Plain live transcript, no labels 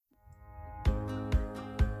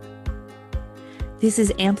This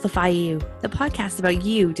is Amplify You, the podcast about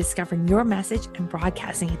you discovering your message and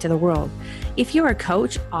broadcasting it to the world. If you're a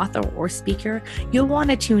coach, author, or speaker, you'll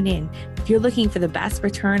want to tune in. If you're looking for the best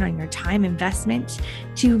return on your time investment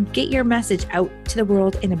to get your message out to the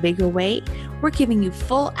world in a bigger way, we're giving you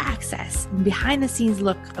full access and behind the scenes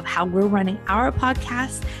look of how we're running our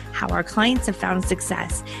podcast, how our clients have found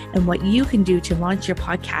success, and what you can do to launch your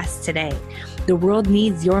podcast today. The world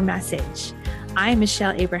needs your message. I'm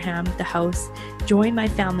Michelle Abraham, the host. Join my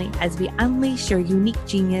family as we unleash your unique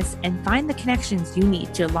genius and find the connections you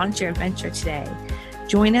need to launch your adventure today.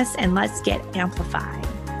 Join us and let's get amplified.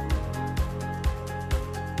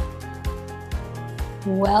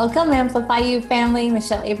 Welcome, Amplify You family.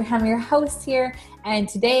 Michelle Abraham, your host here. And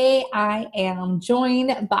today I am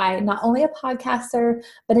joined by not only a podcaster,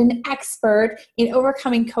 but an expert in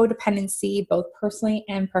overcoming codependency, both personally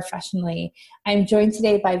and professionally. I'm joined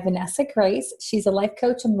today by Vanessa. She's a life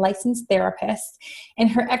coach and licensed therapist, and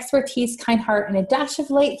her expertise, kind heart, and a dash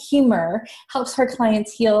of light humor helps her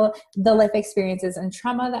clients heal the life experiences and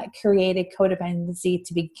trauma that created codependency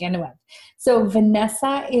to begin with. So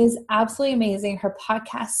Vanessa is absolutely amazing. Her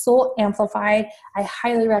podcast, Soul Amplified, I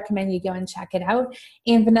highly recommend you go and check it out.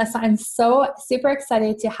 And Vanessa, I'm so super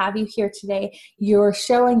excited to have you here today. Your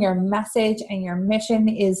show and your message and your mission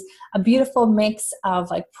is a beautiful mix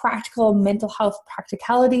of like practical mental health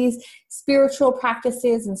practicalities, spiritual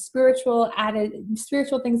practices, and spiritual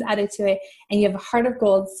things added to it. And you have a heart of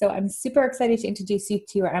gold. So I'm super excited to introduce you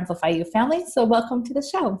to our Amplify You family. So welcome to the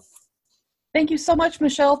show. Thank you so much,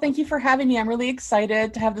 Michelle. Thank you for having me. I'm really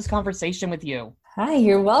excited to have this conversation with you. Hi,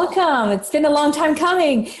 you're welcome. It's been a long time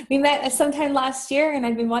coming. We met sometime last year and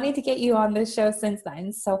I've been wanting to get you on this show since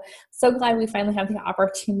then. So glad we finally have the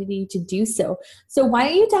opportunity to do so. So why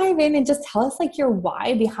don't you dive in and just tell us like your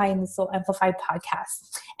why behind the Soul Amplified podcast?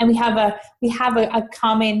 And we have a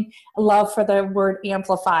common love for the word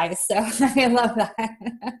amplify. So I love that.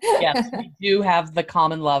 Yes, we do have the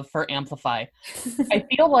common love for amplify. I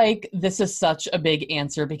feel like this is such a big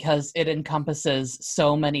answer because it encompasses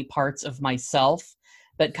so many parts of myself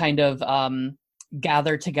that kind of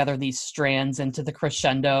gather together these strands into the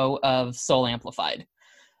crescendo of Soul Amplified,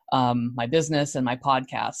 my business and my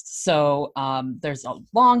podcast. So there's a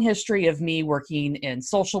long history of me working in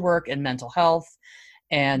social work and mental health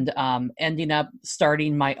and ending up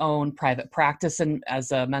starting my own private practice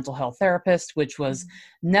as a mental health therapist, which was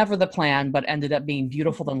never the plan, but ended up being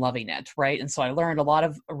beautiful and loving it, right? And so I learned a lot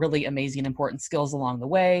of really amazing, important skills along the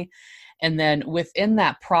way. And then within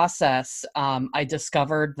that process, I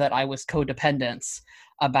discovered that I was codependent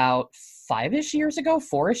about 4-ish years ago.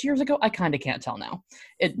 I kind of can't tell now.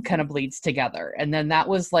 It kind of bleeds together. And then that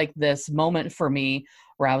was like this moment for me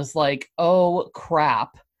where I was like, oh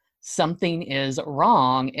crap, something is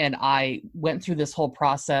wrong. And I went through this whole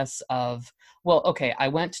process of, well, okay, I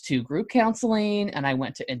went to group counseling and I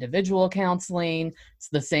went to individual counseling. It's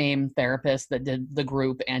the same therapist that did the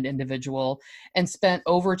group and individual, and spent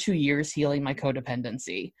over 2 years healing my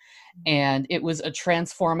codependency. And it was a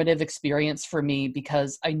transformative experience for me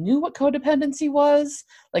because I knew what codependency was.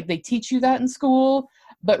 Like they teach you that in school,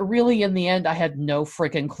 but really in the end, I had no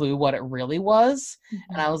freaking clue what it really was.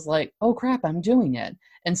 Mm-hmm. And I was like, oh crap, I'm doing it.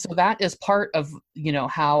 And so that is part of,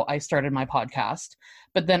 how I started my podcast.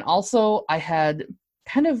 But then also I had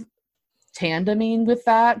kind of tandeming with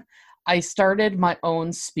that, I started my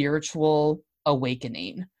own spiritual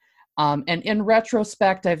awakening. And in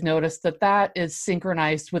retrospect, I've noticed that is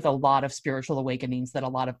synchronized with a lot of spiritual awakenings that a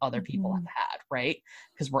lot of other people have had, right?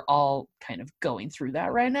 Because we're all kind of going through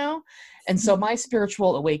that right now. And so my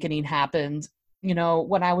spiritual awakening happened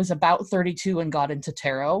when I was about 32 and got into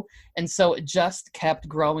tarot. And so it just kept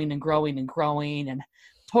growing and growing and growing and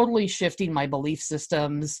totally shifting my belief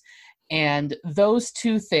systems. And those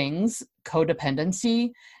two things, codependency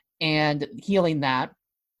and healing that,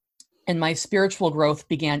 and my spiritual growth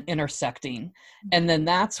began intersecting. And then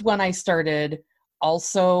that's when I started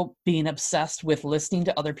also being obsessed with listening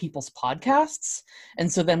to other people's podcasts.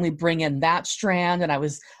 And so then we bring in that strand, and I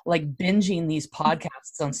was like binging these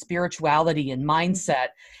podcasts on spirituality and mindset.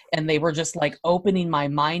 And they were just like opening my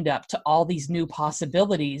mind up to all these new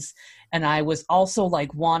possibilities. And I was also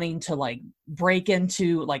like wanting to like break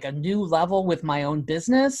into like a new level with my own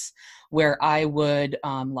business where I would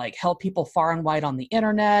like help people far and wide on the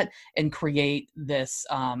internet and create this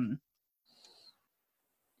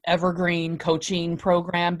evergreen coaching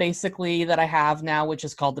program basically that I have now, which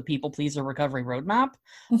is called the People Pleaser Recovery Roadmap,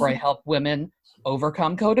 where I help women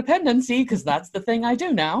overcome codependency, because that's the thing I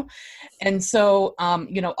do now. And so,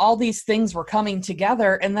 all these things were coming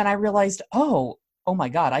together. And then I realized, oh, oh my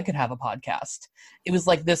God, I could have a podcast. It was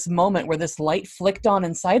like this moment where this light flicked on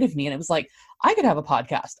inside of me. And it was like, I could have a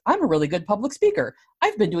podcast. I'm a really good public speaker.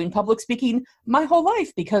 I've been doing public speaking my whole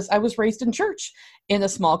life because I was raised in church in a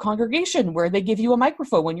small congregation where they give you a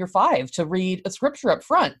microphone when you're 5 to read a scripture up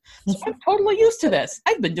front. So I'm totally used to this.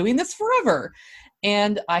 I've been doing this forever.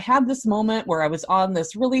 And I had this moment where I was on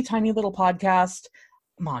this really tiny little podcast.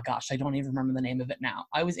 Oh my gosh, I don't even remember the name of it now.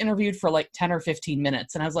 I was interviewed for like 10 or 15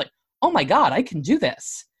 minutes and I was like, oh my God, I can do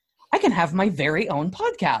this. I can have my very own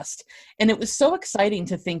podcast. And it was so exciting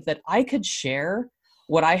to think that I could share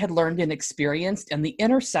what I had learned and experienced and the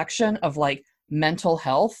intersection of like mental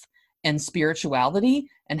health and spirituality,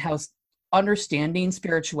 and how understanding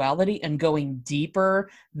spirituality and going deeper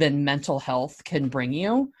than mental health can bring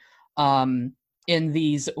you in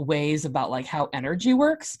these ways about like how energy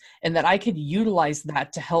works, and that I could utilize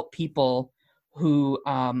that to help people who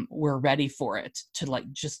were ready for it to like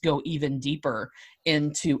just go even deeper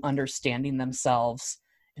into understanding themselves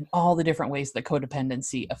and all the different ways that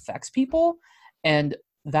codependency affects people. And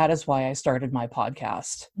that is why I started my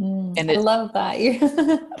podcast. And I love that.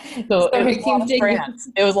 So it was a lot of strands.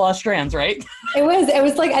 It was a lot of strands, right? It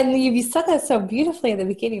was like, and you said that so beautifully at the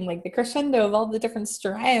beginning, like the crescendo of all the different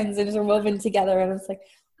strands and just are woven together. And it's like,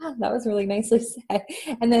 wow, that was really nicely said.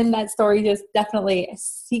 And then that story just definitely,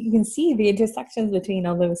 you can see the intersections between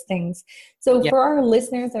all those things. So for our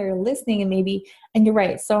listeners that are listening, and you're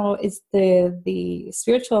right. So it's the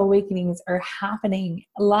spiritual awakenings are happening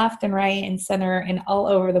left and right and center and all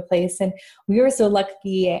over the place. And we are so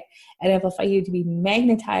lucky at Amplify You to be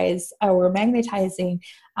magnetizing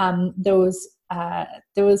those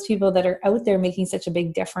people that are out there making such a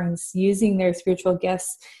big difference, using their spiritual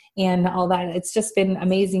gifts and all that. It's just been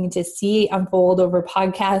amazing to see unfold over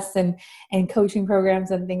podcasts and coaching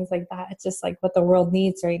programs and things like that. It's just like what the world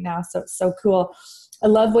needs right now. So it's so cool. I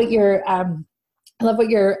love what you're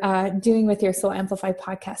doing with your Soul Amplify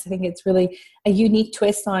podcast. I think it's really a unique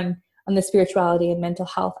twist on the spirituality and mental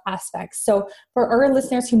health aspects. So for our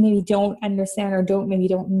listeners who maybe don't understand or don't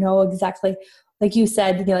know exactly, like you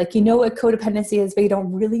said, you know what codependency is, but you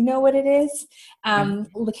don't really know what it is. Can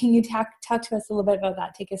you talk to us a little bit about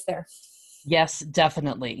that? Take us there. Yes,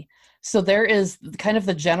 definitely. So there is kind of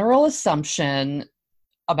the general assumption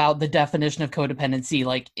about the definition of codependency,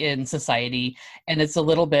 like in society, and it's a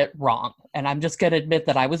little bit wrong. And I'm just going to admit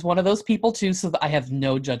that I was one of those people too, so that I have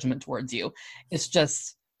no judgment towards you. It's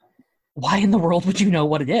just, why in the world would you know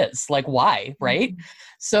what it is? Like, why, right? Mm-hmm.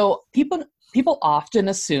 So people often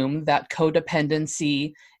assume that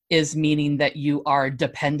codependency is meaning that you are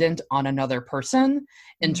dependent on another person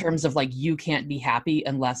in terms of like, you can't be happy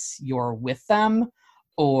unless you're with them,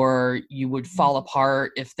 or you would fall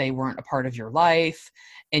apart if they weren't a part of your life.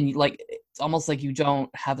 And it's almost like you don't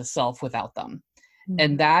have a self without them.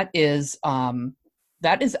 And that is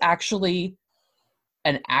actually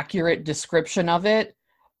an accurate description of it,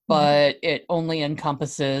 but it only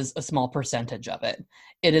encompasses a small percentage of it.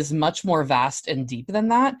 It is much more vast and deep than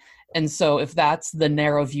that. And so if that's the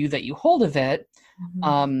narrow view that you hold of it,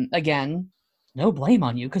 again, no blame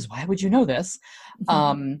on you, because why would you know this?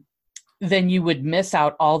 Then you would miss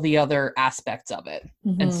out all the other aspects of it.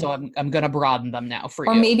 And so I'm going to broaden them now for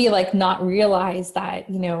you. Or maybe like not realize that,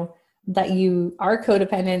 that you are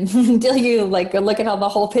codependent until you like look at all the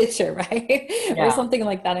whole picture, right? Yeah. Or something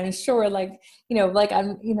like that. I'm sure I'm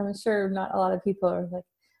sure not a lot of people are like,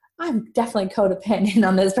 I'm definitely codependent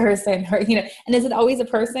on this person, or, and is it always a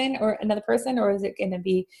person or another person, or is it going to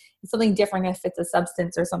be something different if it's a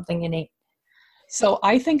substance or something innate? So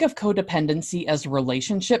I think of codependency as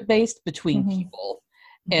relationship based between people.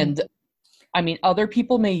 And I mean, other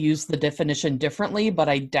people may use the definition differently, but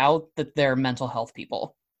I doubt that they're mental health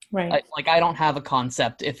people. Right. I don't have a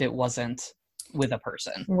concept if it wasn't with a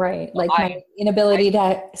person. Right. Like my inability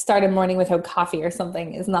to start a morning without coffee or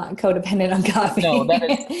something is not codependent on coffee. No, that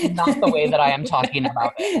is not the way that I am talking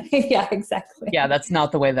about it. Yeah, exactly. Yeah, that's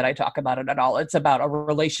not the way that I talk about it at all. It's about a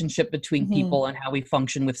relationship between people and how we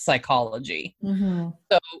function with psychology. So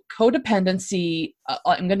codependency,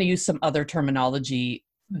 I'm going to use some other terminology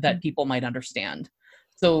that people might understand.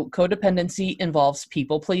 So codependency involves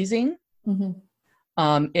people pleasing.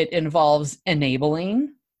 It involves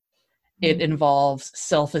enabling. It involves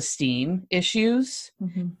self-esteem issues.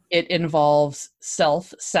 It involves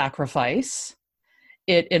self-sacrifice.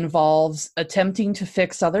 It involves attempting to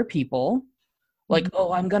fix other people. Like,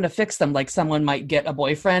 oh, I'm going to fix them. Like someone might get a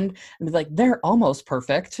boyfriend and be like, they're almost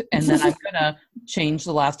perfect. And then I'm going to change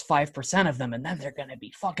the last 5% of them. And then they're going to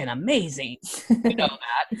be fucking amazing. You know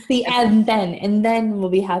that. It's the and then we'll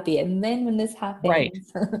be happy. And then when this happens. Right.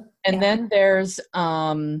 And then there's,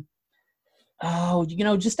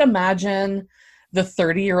 just imagine the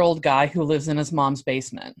 30-year-old guy who lives in his mom's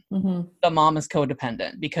basement. Mm-hmm. The mom is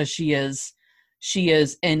codependent because she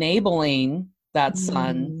is enabling that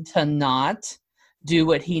son to not do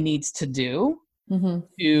what he needs to do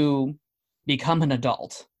to become an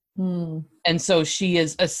adult. And so she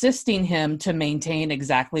is assisting him to maintain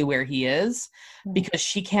exactly where he is because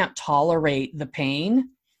she can't tolerate the pain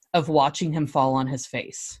of watching him fall on his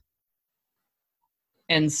face.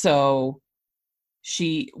 And so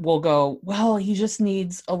she will go, well, he just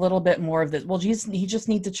needs a little bit more of this. Well, he just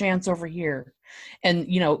needs a chance over here. And,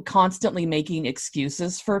 you know, constantly making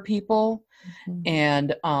excuses for people.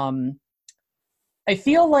 And I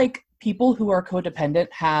feel like people who are codependent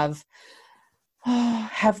have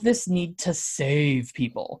this need to save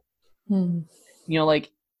people. You know,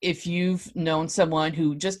 like if you've known someone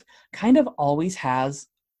who just kind of always has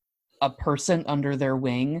a person under their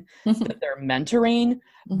wing that they're mentoring,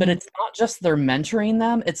 but it's not just they're mentoring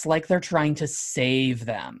them, it's like they're trying to save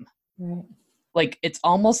them. Right. Like it's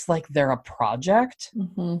almost like they're a project.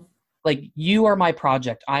 Like, you are my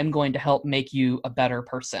project. I'm going to help make you a better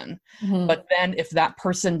person. But then if that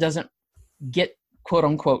person doesn't get quote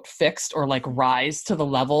unquote fixed or like rise to the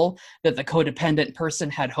level that the codependent person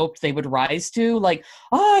had hoped they would rise to, like,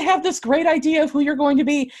 oh, I have this great idea of who you're going to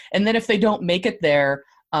be. And then if they don't make it there,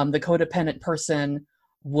 the codependent person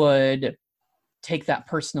would take that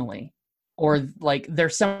personally, or like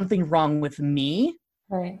there's something wrong with me.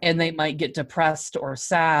 Right. And they might get depressed or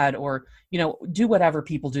sad or, you know, do whatever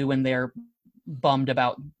people do when they're bummed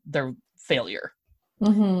about their failure.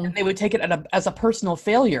 And they would take it as a personal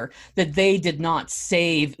failure that they did not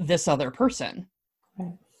save this other person.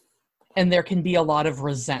 Right. And there can be a lot of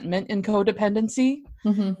resentment in codependency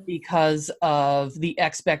because of the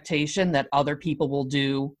expectation that other people will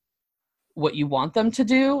do what you want them to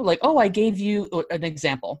do. Like, oh, I gave you an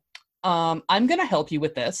example. I'm going to help you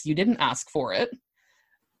with this. You didn't ask for it,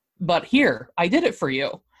 but here, I did it for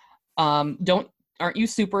you. Aren't you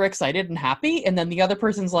super excited and happy? And then the other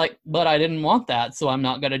person's like, but I didn't want that, so I'm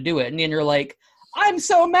not going to do it. And then you're like, I'm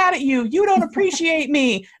so mad at you. You don't appreciate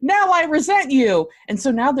me. Now I resent you. And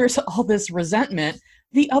so now there's all this resentment.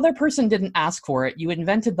 The other person didn't ask for it. You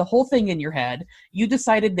invented the whole thing in your head. You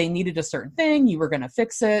decided they needed a certain thing. You were going to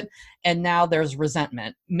fix it. And now there's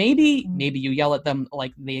resentment. Maybe you yell at them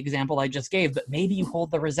like the example I just gave, but maybe you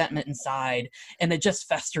hold the resentment inside and it just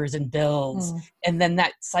festers and builds. And then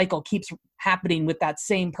that cycle keeps happening with that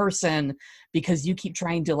same person because you keep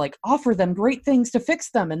trying to like offer them great things to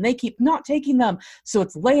fix them and they keep not taking them. So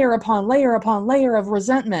it's layer upon layer upon layer of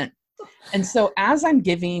resentment. And so as I'm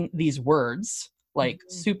giving these words, like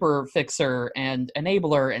super fixer and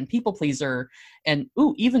enabler and people pleaser and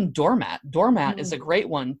even doormat. Doormat is a great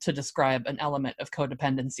one to describe an element of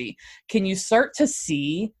codependency. Can you start to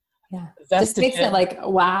see? Yeah, just makes it like,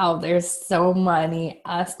 wow, there's so many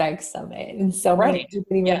aspects of it and so many people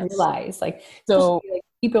didn't even realize. Like, so like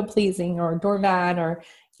people pleasing or doormat or,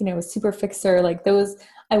 you know, super fixer, like those,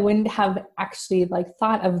 I wouldn't have actually like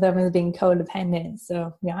thought of them as being codependent.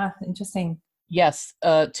 So yeah, interesting. Yes,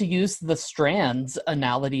 to use the strands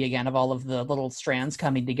analogy again of all of the little strands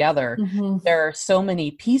coming together, there are so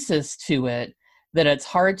many pieces to it that it's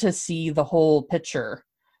hard to see the whole picture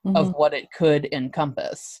of what it could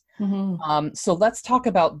encompass. So let's talk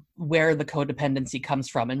about where the codependency comes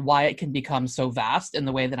from and why it can become so vast in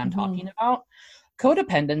the way that I'm talking about.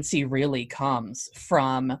 Codependency really comes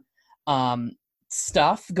from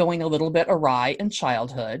stuff going a little bit awry in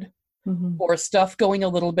childhood, or stuff going a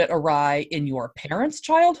little bit awry in your parents'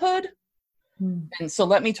 childhood. And so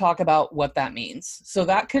let me talk about what that means. So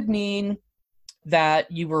that could mean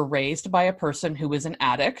that you were raised by a person who was an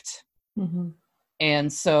addict.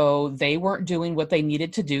 And so they weren't doing what they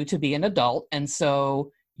needed to do to be an adult. And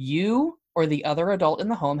so you or the other adult in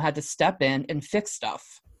the home had to step in and fix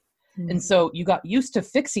stuff. And so you got used to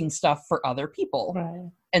fixing stuff for other people. Right.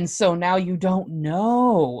 And so now you don't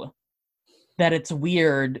know that it's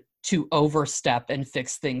weird to overstep and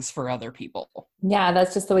fix things for other people. Yeah,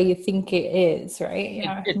 that's just the way you think it is, right?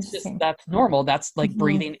 Yeah, it's just, that's normal. That's like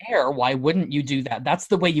breathing air. Why wouldn't you do that? That's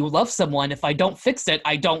the way you love someone. If I don't fix it,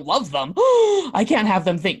 I don't love them. I can't have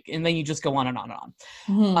them think. And then you just go on and on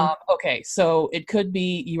and on. Okay, so it could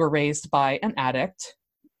be you were raised by an addict.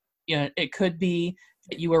 You know, it could be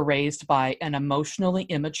that you were raised by an emotionally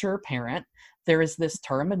immature parent. There is this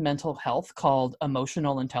term in mental health called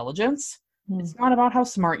emotional intelligence. It's not about how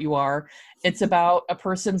smart you are. It's about a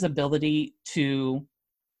person's ability to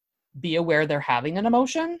be aware they're having an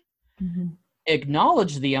emotion,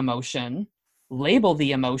 acknowledge the emotion, label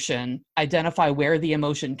the emotion, identify where the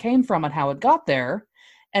emotion came from and how it got there,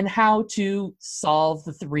 and how to solve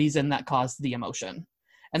the reason that caused the emotion.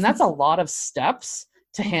 And that's a lot of steps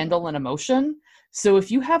to handle an emotion. So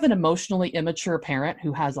if you have an emotionally immature parent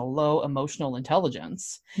who has a low emotional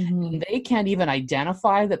intelligence, and they can't even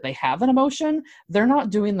identify that they have an emotion, they're not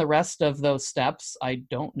doing the rest of those steps. I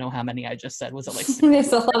don't know how many I just said. Was it like 6?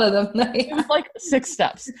 There's a lot of them. Yeah. It was like 6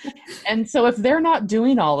 steps. And so if they're not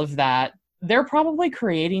doing all of that, they're probably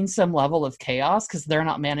creating some level of chaos because they're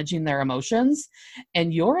not managing their emotions.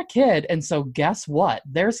 And you're a kid. And so guess what?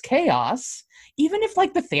 There's chaos. Even if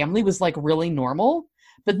like the family was like really normal,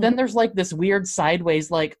 but then there's like this weird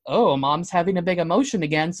sideways, like, oh, mom's having a big emotion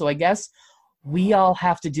again. So I guess we all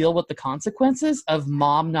have to deal with the consequences of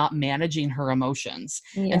mom not managing her emotions.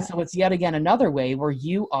 Yeah. And so it's yet again another way where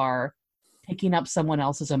you are picking up someone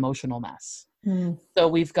else's emotional mess. So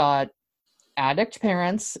we've got addict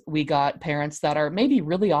parents. We got parents that are maybe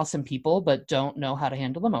really awesome people, but don't know how to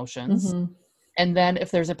handle emotions. And then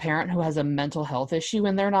if there's a parent who has a mental health issue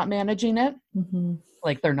and they're not managing it,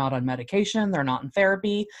 like they're not on medication, they're not in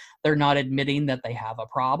therapy, they're not admitting that they have a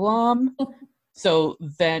problem. So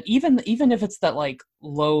then even if it's that like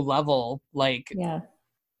low level, like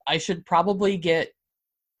I should probably get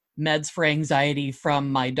meds for anxiety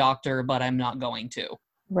from my doctor, but I'm not going to.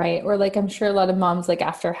 Right. Or like, I'm sure a lot of moms, like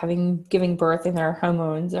after giving birth and their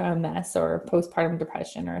hormones are a mess, or postpartum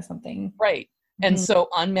depression or something. Right. And so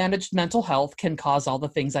unmanaged mental health can cause all the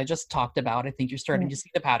things I just talked about. I think you're starting to see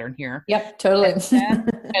the pattern here. Yep, totally.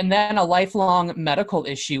 And then a lifelong medical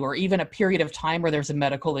issue, or even a period of time where there's a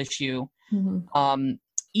medical issue.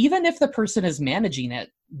 Even if the person is managing it,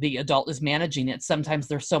 the adult is managing it, sometimes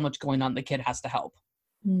there's so much going on, the kid has to help.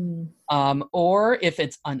 Or if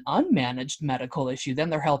it's an unmanaged medical issue, then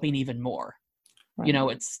they're helping even more. Right. You know,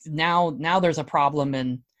 it's now there's a problem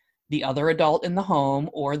and the other adult in the home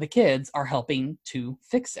or the kids are helping to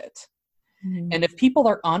fix it. And if people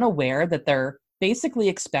are unaware that they're basically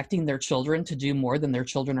expecting their children to do more than their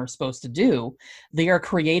children are supposed to do, they are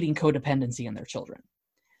creating codependency in their children.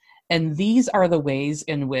 And these are the ways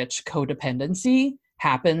in which codependency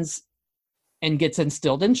happens and gets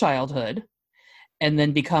instilled in childhood, and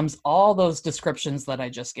then becomes all those descriptions that I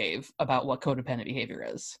just gave about what codependent behavior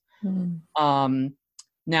is.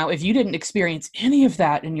 Now, if you didn't experience any of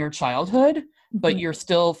that in your childhood, but you're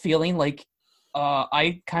still feeling like,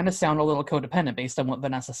 I kind of sound a little codependent based on what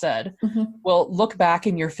Vanessa said, well, look back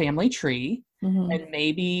in your family tree, and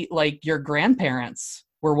maybe like your grandparents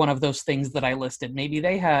were one of those things that I listed. Maybe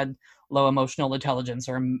they had low emotional intelligence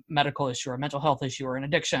or a medical issue or a mental health issue or an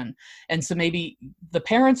addiction. And so maybe the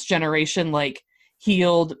parents' generation, like,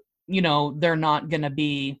 healed, you know, they're not going to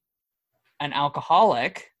be an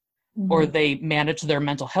alcoholic, or they manage their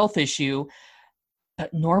mental health issue.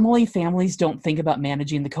 But normally families don't think about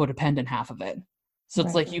managing the codependent half of it. So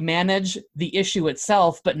it's like you manage the issue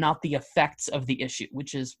itself, but not the effects of the issue,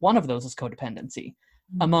 which is one of those is codependency,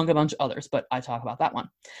 among a bunch of others, but I talk about that one.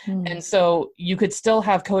 And so you could still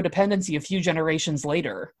have codependency a few generations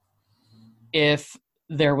later if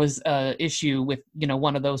there was a issue with, you know,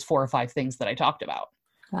 one of those 4 or 5 things that I talked about.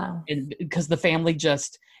 Wow. And because the family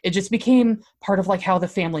it just became part of like how the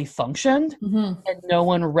family functioned, and no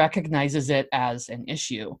one recognizes it as an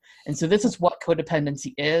issue. And so this is what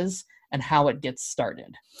codependency is and how it gets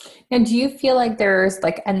started. And do you feel like there's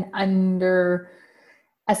like an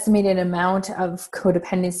underestimated amount of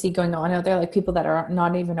codependency going on out there, like people that are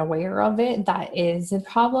not even aware of it, that is a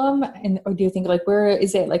problem? And or do you think like where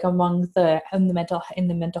is it like among in the mental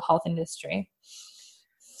health industry?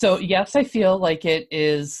 So yes, I feel like it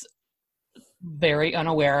is very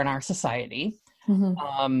unaware in our society.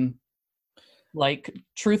 Like,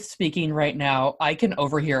 truth speaking right now, I can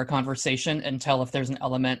overhear a conversation and tell if there's an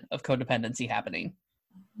element of codependency happening.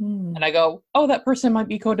 And I go, oh, that person might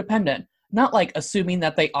be codependent. Not like assuming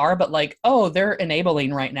that they are, but like, oh, they're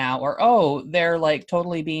enabling right now, or, oh, they're like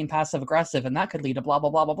totally being passive aggressive and that could lead to blah,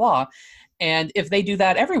 blah, blah, blah, blah. And if they do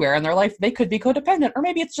that everywhere in their life, they could be codependent, or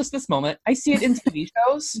maybe it's just this moment. I see it in TV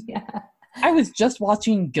shows. I was just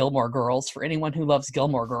watching Gilmore Girls, for anyone who loves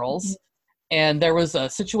Gilmore Girls. And there was a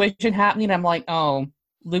situation happening. I'm like, oh,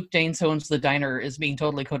 Luke Danes, who owns the diner, is being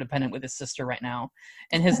totally codependent with his sister right now.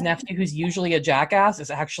 And his nephew, who's usually a jackass, is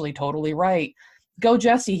actually totally right. Go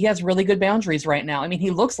Jesse, he has really good boundaries right now. I mean,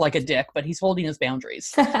 he looks like a dick, but he's holding his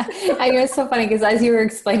boundaries. I know, it's so funny because as you were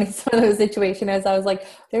explaining some of those situations, I was like,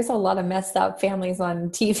 there's a lot of messed up families on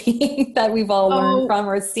TV that we've all learned from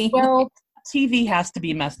or seen. Well, TV has to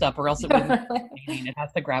be messed up or else it wouldn't be entertaining. It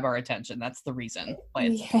has to grab our attention. That's the reason why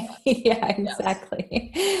it's yeah,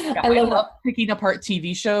 exactly. yes. Yeah, I love love picking apart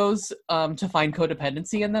TV shows to find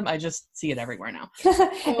codependency in them. I just see it everywhere now.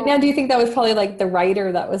 Now, do you think that was probably like the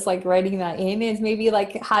writer that was like writing that in is maybe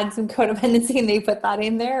like had some codependency and they put that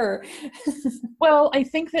in there? Or well, I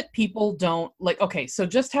think that people don't like, okay, so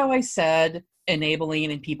just how I said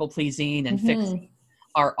enabling and people pleasing and fixing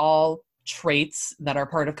are all traits that are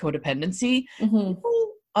part of codependency.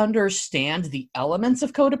 People understand the elements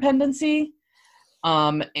of codependency.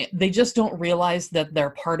 They just don't realize that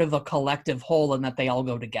they're part of a collective whole and that they all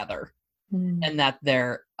go together and that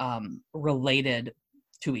they're related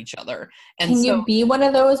to each other. And can you be one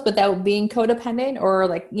of those without being codependent, or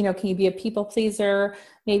like, you know, can you be a people pleaser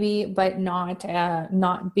maybe, but not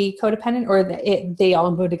be codependent, or they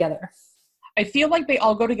all go together? I feel like they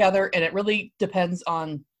all go together, and it really depends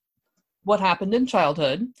on what happened in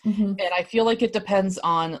childhood. And I feel like it depends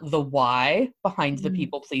on the why behind the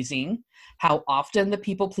people pleasing, how often the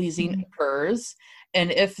people pleasing occurs,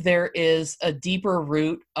 and if there is a deeper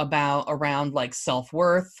root around like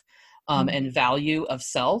self-worth and value of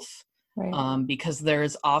self, right. Because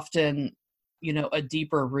there's often, you know, a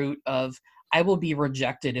deeper root of, I will be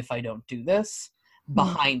rejected if I don't do this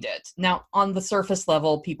behind it. Now, on the surface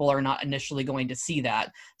level, people are not initially going to see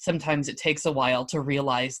that. Sometimes it takes a while to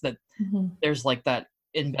realize that there's like that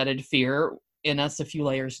embedded fear in us a few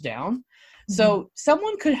layers down. So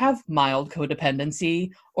someone could have mild codependency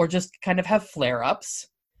or just kind of have flare-ups.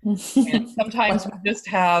 And sometimes we just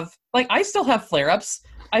have, like, I still have flare-ups.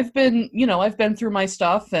 I've been through my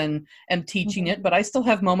stuff and am teaching it, but I still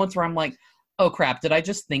have moments where I'm like, oh crap, did I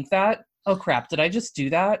just think that? Oh crap, did I just do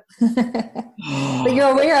that? But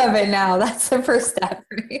you're aware of it now. That's the first step.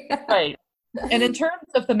 Right. And in terms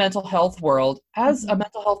of the mental health world, as a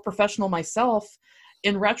mental health professional myself,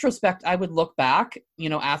 in retrospect, I would look back, you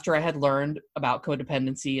know, after I had learned about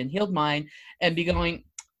codependency and healed mine and be going,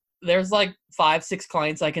 there's like 5-6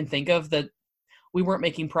 clients I can think of that we weren't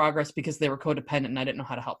making progress because they were codependent and I didn't know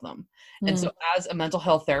how to help them. And so as a mental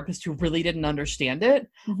health therapist who really didn't understand it,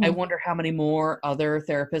 I wonder how many more other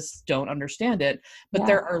therapists don't understand it. But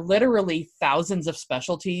there are literally thousands of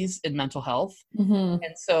specialties in mental health. And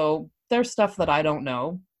so there's stuff that I don't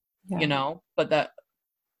know, you know, but that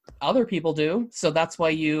other people do. So that's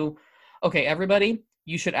why everybody,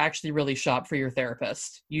 you should actually really shop for your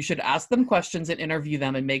therapist. You should ask them questions and interview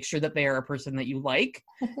them and make sure that they are a person that you like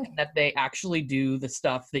and that they actually do the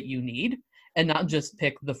stuff that you need and not just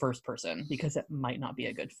pick the first person because it might not be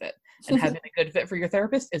a good fit. And having a good fit for your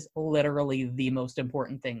therapist is literally the most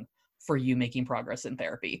important thing for you making progress in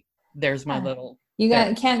therapy. There's my little... You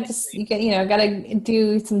gotta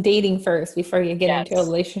do some dating first before you get into a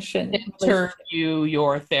relationship. Interview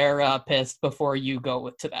your therapist before you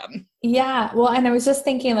go to them. Yeah. Well, and I was just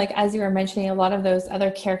thinking, like, as you were mentioning a lot of those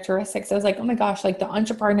other characteristics, I was like, oh my gosh, like the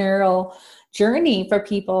entrepreneurial journey for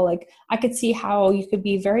people, like I could see how you could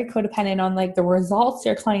be very codependent on like the results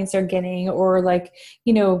your clients are getting, or like,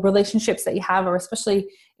 you know, relationships that you have, or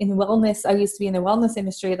especially in wellness. I used to be in the wellness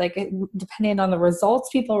industry, like depending on the results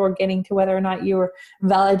people were getting to whether or not you were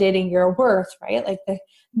validating your worth, right? Like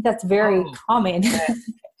that's very common.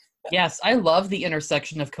 Yes, I love the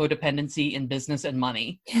intersection of codependency in business and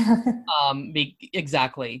money.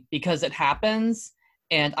 Exactly, because it happens,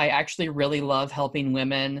 and I actually really love helping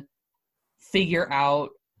women figure out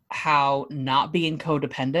how not being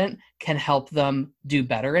codependent can help them do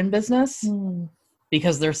better in business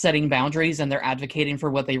because they're setting boundaries and they're advocating for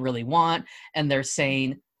what they really want. And they're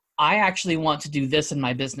saying, I actually want to do this in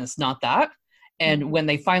my business, not that. And when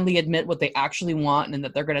they finally admit what they actually want and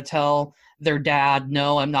that they're going to tell their dad,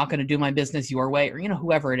 no, I'm not going to do my business your way, or, you know,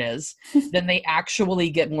 whoever it is, then they actually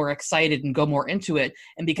get more excited and go more into it.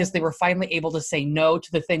 And because they were finally able to say no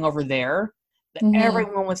to the thing over there that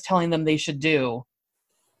everyone was telling them they should do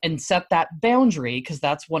and set that boundary, because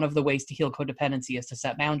that's one of the ways to heal codependency is to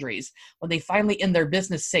set boundaries. When they finally in their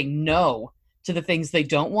business say no to the things they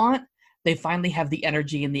don't want, they finally have the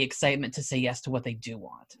energy and the excitement to say yes to what they do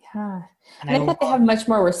want. Yeah. And I think they have much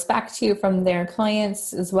more respect too from their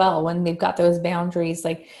clients as well when they've got those boundaries.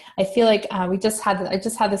 Like, I feel like I just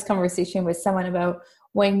had this conversation with someone about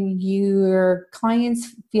when your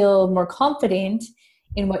clients feel more confident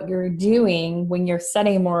in what you're doing, when you're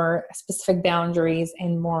setting more specific boundaries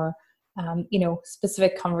and more,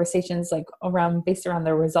 specific conversations like based around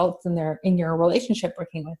their results in your relationship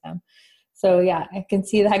working with them. So yeah, I can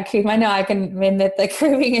see that creep. I know I can admit that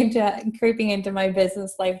creeping into my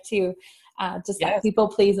business life too. That people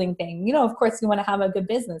pleasing thing. You know, of course, you want to have a good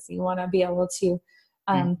business. You want to be able to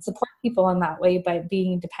support people in that way, but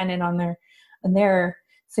being dependent on their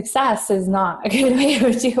success is not a good way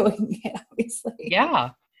of doing it, obviously. Yeah.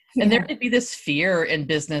 And there could be this fear in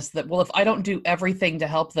business that, well, if I don't do everything to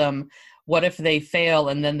help them, what if they fail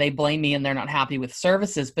and then they blame me and they're not happy with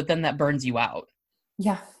services, but then that burns you out.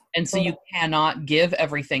 Yeah. And so you cannot give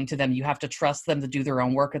everything to them. You have to trust them to do their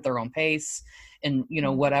own work at their own pace and,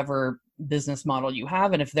 whatever business model you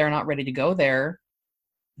have. And if they're not ready to go there,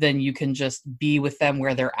 then you can just be with them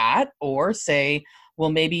where they're at, or say,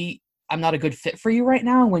 well, maybe I'm not a good fit for you right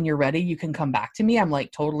now. And when you're ready, you can come back to me. I'm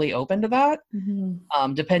like totally open to that.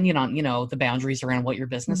 Depending on, the boundaries around what your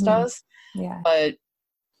business does. Yeah. But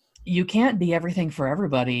you can't be everything for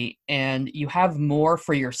everybody, and you have more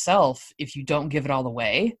for yourself if you don't give it all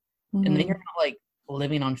away. And then you're not like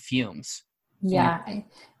living on fumes. Yeah.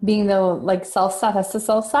 Being the like that's the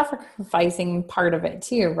self-sacrificing part of it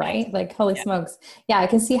too, right? Like, holy smokes. Yeah. I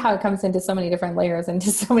can see how it comes into so many different layers,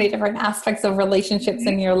 into so many different aspects of relationships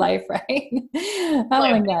in your life, right? Oh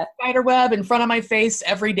my God. Spider web in front of my face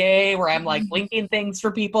every day where I'm like linking things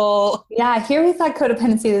for people. Yeah. Here we thought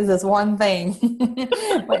codependency is this one thing,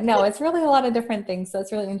 but no, it's really a lot of different things. So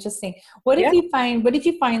it's really interesting. What did you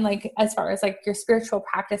find like, as far as like your spiritual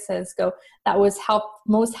practices go, that was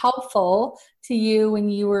most helpful to you when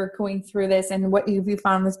you were going through this, and what have you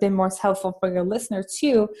found has been most helpful for your listeners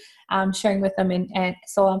too, sharing with them and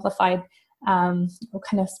Soul Amplified, what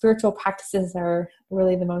kind of spiritual practices are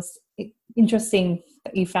really the most interesting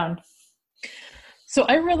that you found? So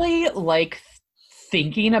I really like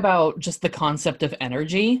thinking about just the concept of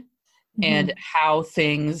energy and how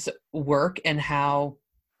things work, and how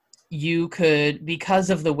you could,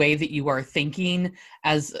 because of the way that you are thinking,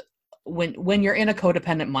 as when you're in a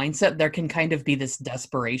codependent mindset, there can kind of be this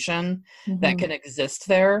desperation that can exist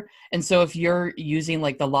there. And so if you're using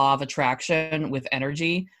like the law of attraction with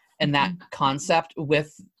energy and that concept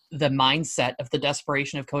with the mindset of the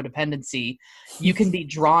desperation of codependency, you can be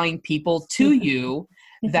drawing people to you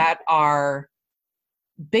that are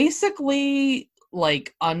basically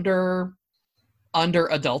like under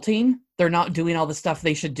adulting. They're not doing all the stuff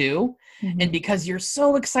they should do. And because you're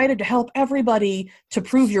so excited to help everybody to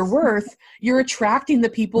prove your worth, you're attracting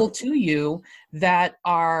the people to you that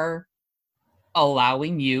are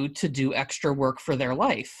allowing you to do extra work for their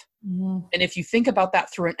life. And if you think about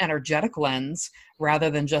that through an energetic lens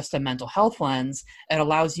rather than just a mental health lens, it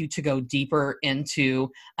allows you to go deeper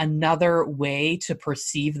into another way to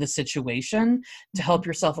perceive the situation, to help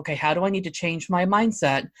yourself, okay, how do I need to change my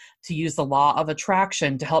mindset to use the law of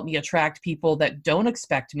attraction to help me attract people that don't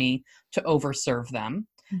expect me to overserve them,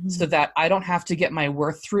 so that I don't have to get my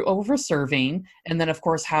worth through overserving. And then, of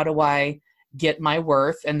course, how do I get my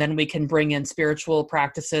worth? And then we can bring in spiritual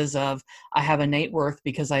practices of, I have innate worth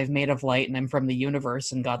because I'm made of light and I'm from the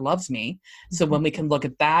universe and God loves me. So when we can look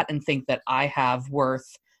at that and think that I have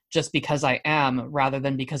worth just because I am, rather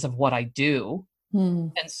than because of what I do.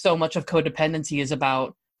 And so much of codependency is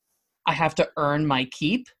about, I have to earn my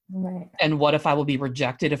keep. Right. And what if I will be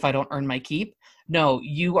rejected if I don't earn my keep? No,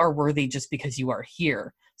 you are worthy just because you are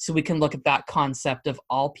here. So we can look at that concept of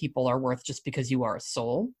all people are worth just because you are a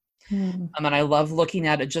soul. And I love looking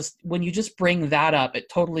at it. Just when you just bring that up, it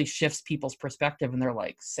totally shifts people's perspective, and they're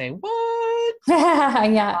like, say what?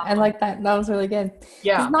 Yeah, I like that. That was really good.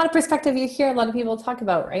 Yeah. It's not a perspective you hear a lot of people talk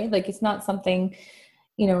about, right? Like, it's not something,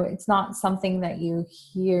 it's not something that you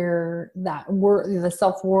hear, that the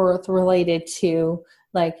self-worth related to,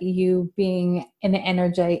 like, you being an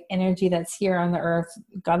energy that's here on the earth.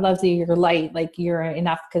 God loves you, you're light, like, you're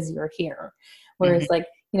enough because you're here. Whereas like,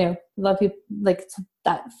 a lot of people, like,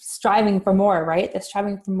 that striving for more, right? The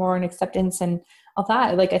striving for more and acceptance and all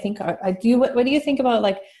that. Like, I think what do you think about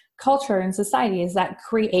like culture and society? Is that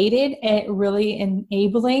created and really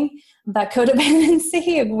enabling that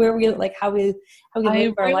codependency of where we, like, how we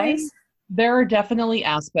live our lives? There are definitely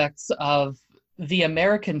aspects of the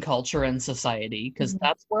American culture and society, because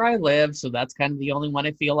that's where I live. So that's kind of the only one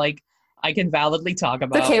I feel like I can validly talk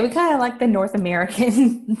about. Okay, we kind of like the North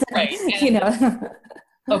American, right?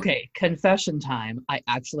 Okay, confession time. I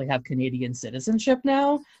actually have Canadian citizenship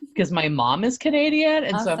now because my mom is Canadian,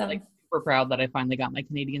 and so I'm like super proud that I finally got my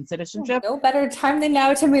Canadian citizenship. No better time than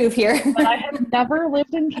now to move here. But I have never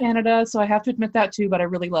lived in Canada, so I have to admit that too, but I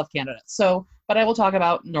really love Canada. But I will talk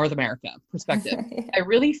about North America perspective. I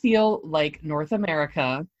really feel like North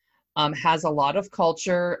America has a lot of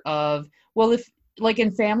culture of, well, if like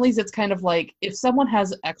in families, it's kind of like if someone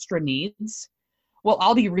has extra needs, well,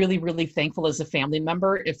 I'll be really, really thankful as a family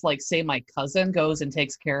member if, like, say my cousin goes and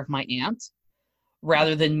takes care of my aunt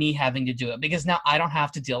rather than me having to do it, because now I don't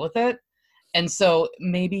have to deal with it. And so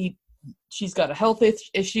maybe she's got a health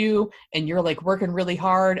issue and you're like working really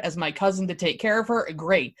hard as my cousin to take care of her,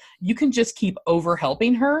 great. You can just keep over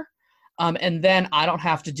helping her. And then I don't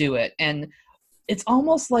have to do it. And it's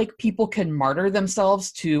almost like people can martyr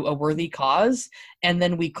themselves to a worthy cause, and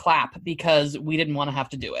then we clap because we didn't want to have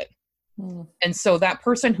to do it. Mm. And so that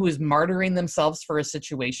person who is martyring themselves for a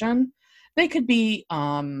situation, they could be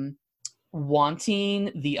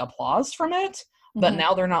wanting the applause from it, but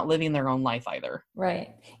now they're not living their own life either.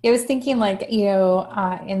 Right. I was thinking like,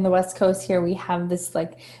 in the West Coast here, we have this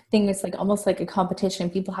like thing that's like almost like a competition.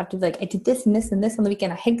 People have to be like, I did this and this and this on the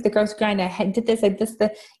weekend. I hiked the grocery grind. I did this, I did this,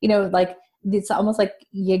 like it's almost like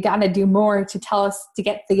you got to do more to tell us, to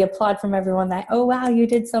get the applaud from everyone that, oh, wow, you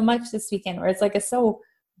did so much this weekend. Or it's like, it's so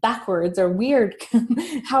backwards or weird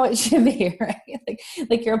how it should be, right?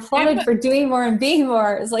 Like you're applauded for doing more and being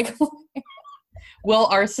more. It's like, well,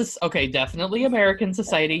 definitely American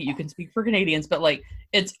society. You can speak for Canadians, but like,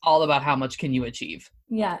 it's all about how much can you achieve.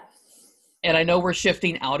 Yeah. And I know we're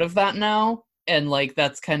shifting out of that now. And like,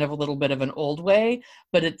 that's kind of a little bit of an old way,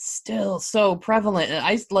 but it's still so prevalent. And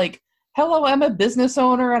I like, hello, I'm a business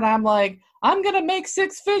owner and I'm like, I'm going to make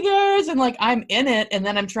 6 figures and like, I'm in it. And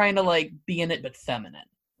then I'm trying to like be in it, but feminine.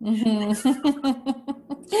 Yeah.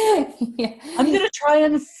 I'm going to try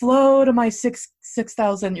and flow to my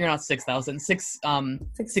 6,000. You're not 6,000, six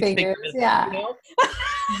figures. Yeah. You know?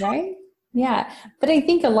 Right. Yeah. But I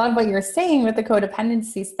think a lot of what you're saying with the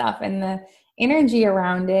codependency stuff and the energy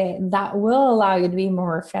around it, that will allow you to be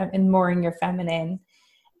more more in your feminine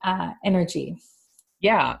energy.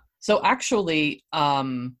 Yeah. So actually,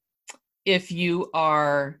 if you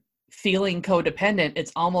are feeling codependent,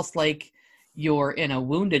 it's almost like you're in a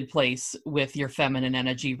wounded place with your feminine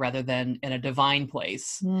energy rather than in a divine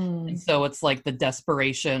place. And so it's like the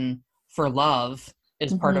desperation for love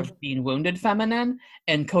is part of being wounded feminine,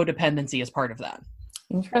 and codependency is part of that.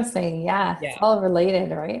 Interesting. Yeah. It's all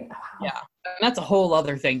related, right? Wow. Yeah. And that's a whole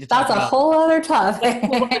other thing to talk about. That's a whole other topic.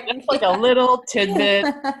 It's like a little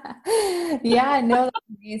tidbit. Yeah, no, that's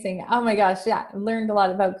amazing. Oh my gosh. Yeah. I learned a lot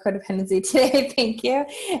about codependency today. Thank you.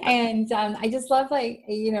 And I just love I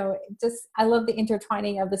love the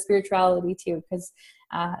intertwining of the spirituality too, because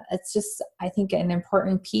it's just, I think, an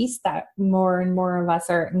important piece that more and more of us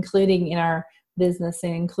are including in our business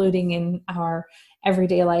and including in our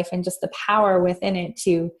everyday life, and just the power within it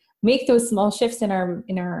to make those small shifts in our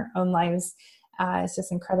own lives. It's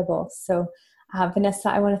just incredible. So Vanessa,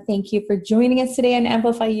 I want to thank you for joining us today on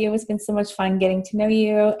Amplify You. It's been so much fun getting to know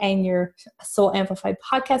you and your Soul Amplified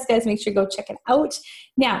podcast, guys. Make sure you go check it out.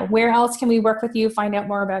 Now, where else can we work with you, find out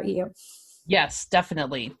more about you? Yes,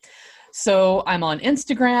 definitely. So I'm on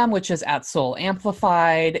Instagram, which is @Soul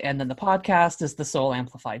Amplified. And then the podcast is the Soul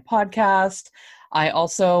Amplified Podcast. I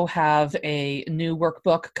also have a new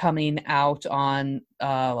workbook coming out on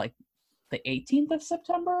like the 18th of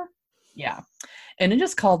September. Yeah. And it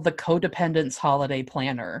is called the Codependence Holiday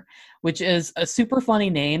Planner, which is a super funny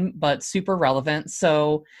name, but super relevant.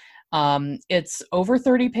 So it's over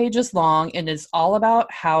 30 pages long, and it's all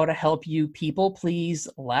about how to help you people please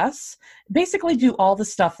less. Basically do all the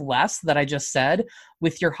stuff less that I just said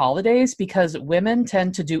with your holidays, because women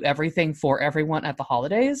tend to do everything for everyone at the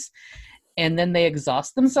holidays. And then they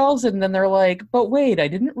exhaust themselves, and then they're like, but wait, I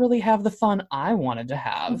didn't really have the fun I wanted to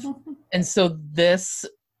have. And so this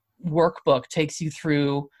workbook takes you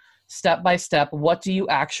through step by step. What do you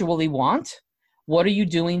actually want? What are you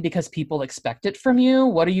doing because people expect it from you?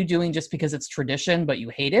 What are you doing just because it's tradition, but you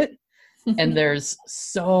hate it? And there's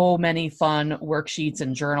so many fun worksheets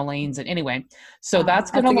and journalings. And anyway, so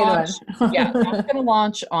that's going to launch. Yeah, that's going to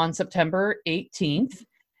launch on September 18th.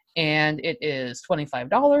 And it is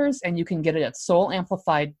 $25, and you can get it at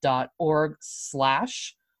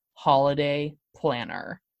soulamplified.org/holiday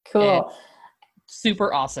planner. Cool. And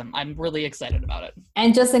super awesome. I'm really excited about it.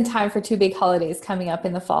 And just in time for 2 big holidays coming up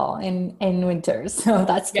in the fall and winter. So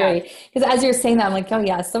that's great. Because as you're saying that, I'm like, oh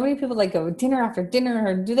yeah, so many people like go dinner after dinner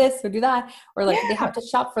or do this or do that. Or like they have to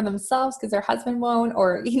shop for themselves because their husband won't,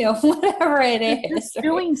 or, whatever it is. You're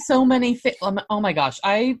doing so many things. Oh my gosh.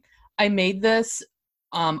 I made this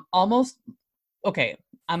almost, okay,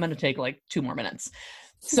 I'm going to take like 2 more minutes.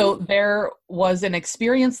 So there was an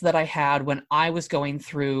experience that I had when I was going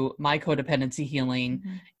through my codependency healing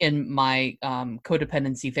in my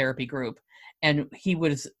codependency therapy group. And he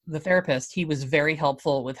was the therapist. He was very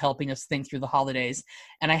helpful with helping us think through the holidays.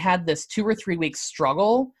 And I had this 2 or 3 week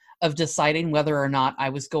struggle of deciding whether or not I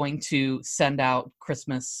was going to send out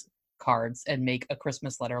Christmas cards and make a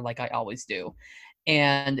Christmas letter like I always do.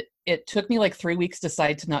 And it took me like 3 weeks to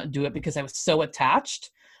decide to not do it because I was so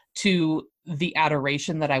attached to the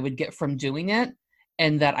adoration that I would get from doing it.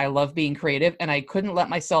 and that I love being creative, and I couldn't let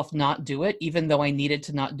myself not do it, even though I needed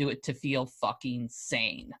to not do it to feel fucking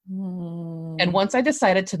sane. And once I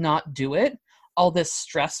decided to not do it, all this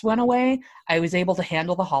stress went away. I was able to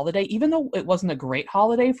handle the holiday, even though it wasn't a great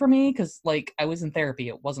holiday for me, because like I was in therapy.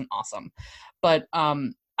 It wasn't awesome. But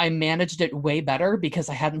I managed it way better because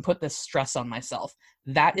I hadn't put this stress on myself.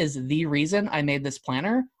 That is the reason I made this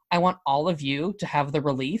planner. I want all of you to have the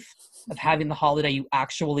relief of having the holiday you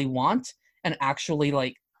actually want and actually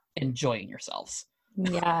like enjoying yourselves.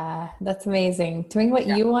 Yeah, that's amazing. Doing what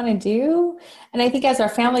you want to do. And I think as our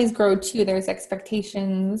families grow too, there's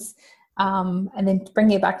expectations. And then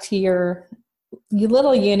bring it back to your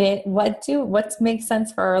little unit. What makes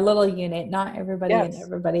sense for our little unit, not everybody and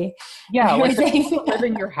everybody. Yeah, like the people that live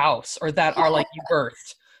in your house or that are like you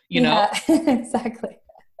birthed, you know? Exactly.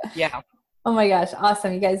 Yeah. Oh my gosh.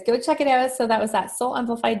 Awesome. You guys go check it out. So that was at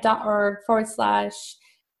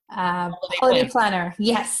soulamplified.org/holiday planner.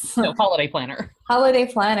 Yes. No, holiday planner. Holiday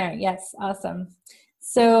planner. Yes. Awesome.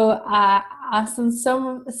 So awesome.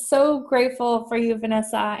 So grateful for you,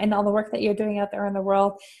 Vanessa, and all the work that you're doing out there in the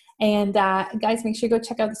world. And guys, make sure you go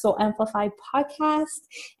check out the Soul Amplified podcast.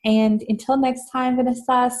 And until next time,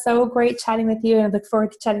 Vanessa, so great chatting with you, and I look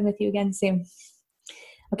forward to chatting with you again soon.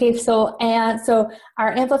 Okay, so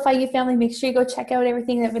our Amplify You family, make sure you go check out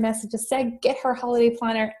everything that Vanessa just said. Get her holiday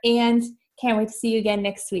planner, and can't wait to see you again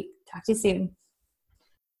next week. Talk to you soon.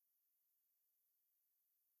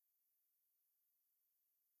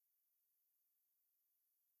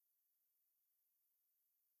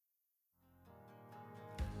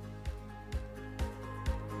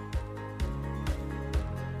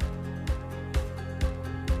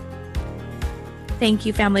 Thank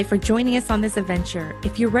you, family, for joining us on this adventure.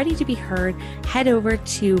 If you're ready to be heard, head over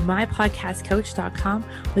to mypodcastcoach.com,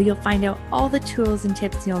 where you'll find out all the tools and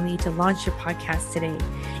tips you'll need to launch your podcast today.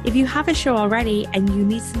 If you have a show already and you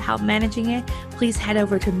need some help managing it, please head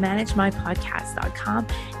over to managemypodcast.com,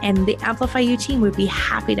 and the Amplify You team would be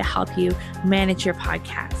happy to help you manage your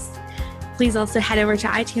podcast. Please also head over to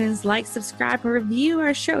iTunes, like, subscribe, and review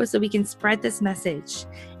our show so we can spread this message.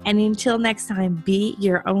 And until next time, be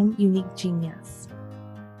your own unique genius.